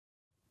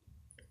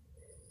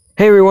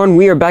Hey everyone,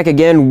 we are back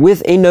again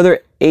with another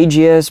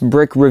AGS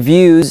Brick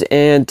Reviews,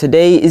 and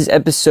today is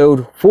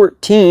episode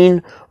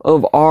 14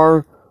 of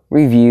our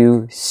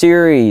review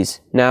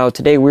series. Now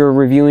today we're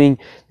reviewing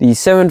the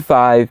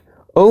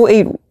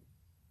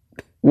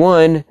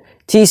 75081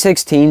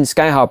 T-16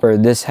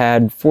 Skyhopper. This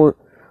had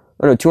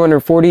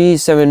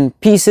 247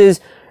 pieces,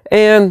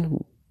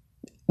 and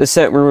the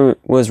set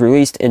was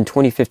released in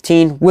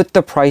 2015 with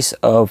the price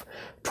of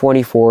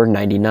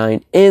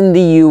 $24.99 in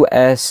the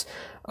US.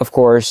 Of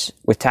course,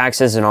 with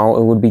taxes and all,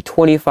 it would be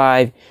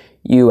 $25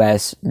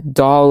 US.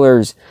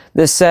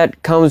 This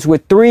set comes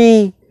with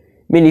 3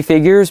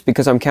 minifigures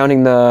because I'm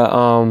counting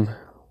the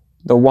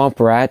Womp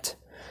Rat.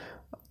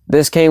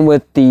 This came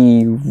with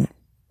the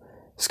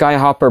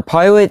Skyhopper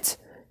Pilot,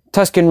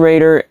 Tusken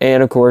Raider,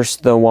 and of course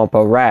the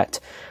Wampa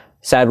Rat.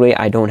 Sadly,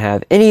 I don't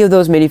have any of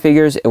those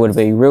minifigures. It would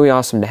be really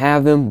awesome to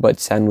have them, but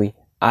sadly,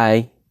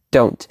 I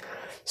don't.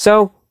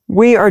 So,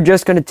 we are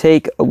just going to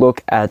take a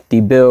look at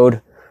the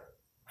build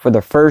for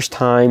the first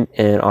time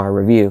in our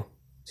review.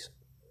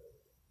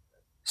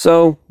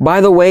 So,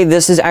 by the way,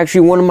 this is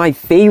actually one of my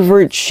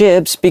favorite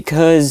ships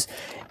because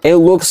it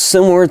looks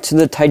similar to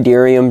the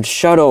Tidarium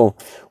shuttle,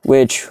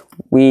 which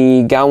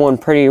we got one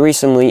pretty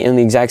recently in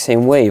the exact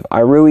same wave. I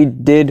really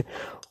did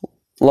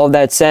love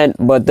that set,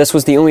 but this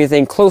was the only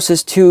thing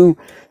closest to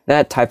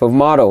that type of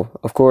model.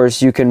 Of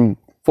course, you can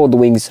fold the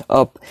wings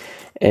up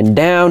and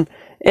down,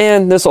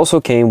 and this also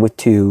came with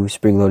 2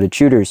 spring-loaded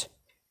shooters.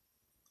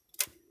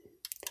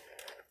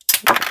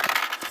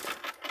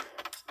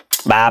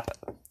 Bap.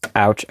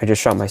 Ouch, I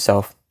just shot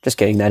myself. Just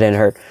kidding, that didn't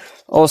hurt.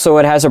 Also,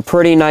 it has a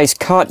pretty nice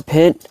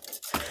cockpit.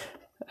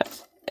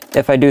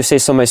 If I do say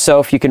so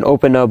myself, you can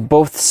open up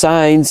both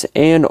sides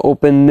and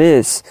open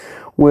this,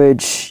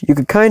 which you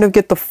could kind of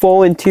get the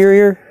full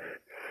interior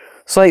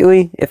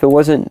slightly if it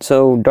wasn't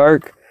so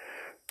dark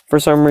for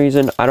some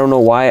reason. I don't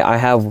know why I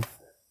have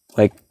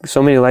like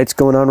so many lights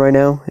going on right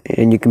now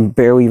and you can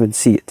barely even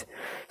see it.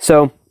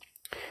 So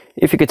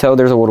if you could tell,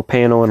 there's a little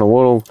panel and a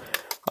little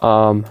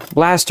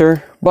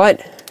blaster, but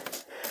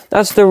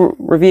that's the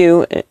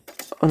review.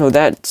 Oh no,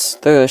 that's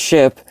the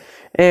ship.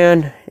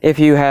 And if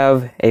you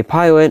have a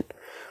pilot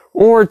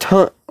or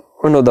the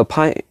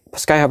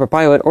Skyhopper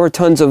pilot or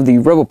tons of the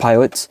Rebel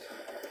pilots,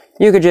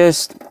 you could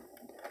just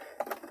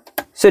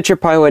sit your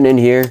pilot in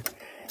here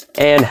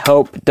and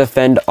help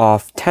defend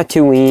off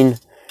Tatooine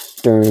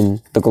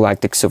during the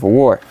Galactic Civil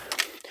War,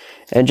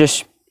 and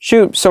just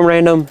shoot some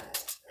random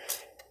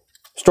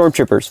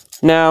stormtroopers.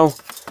 Now,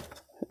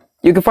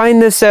 you can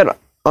find this set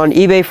on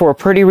eBay for a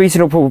pretty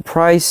reasonable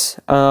price.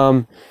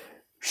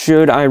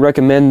 Should I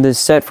recommend this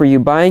set for you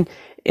buying?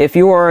 If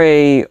you are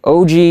a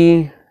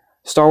OG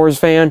Star Wars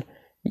fan,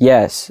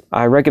 yes,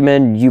 I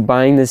recommend you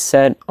buying this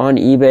set on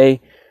eBay.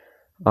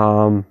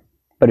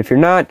 But if you're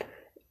not,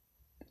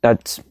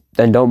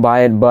 then don't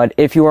buy it. But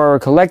if you are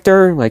a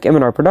collector like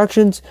M&R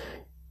Productions,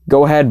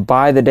 go ahead,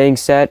 buy the dang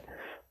set.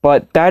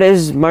 But that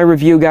is my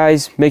review,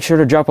 guys. Make sure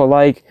to drop a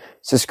like,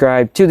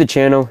 subscribe to the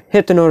channel,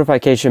 hit the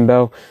notification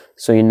bell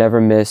so you never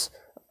miss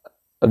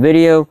a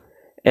video.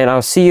 And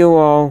I'll see you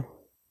all.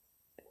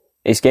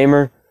 Ace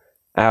Gamer,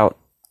 out.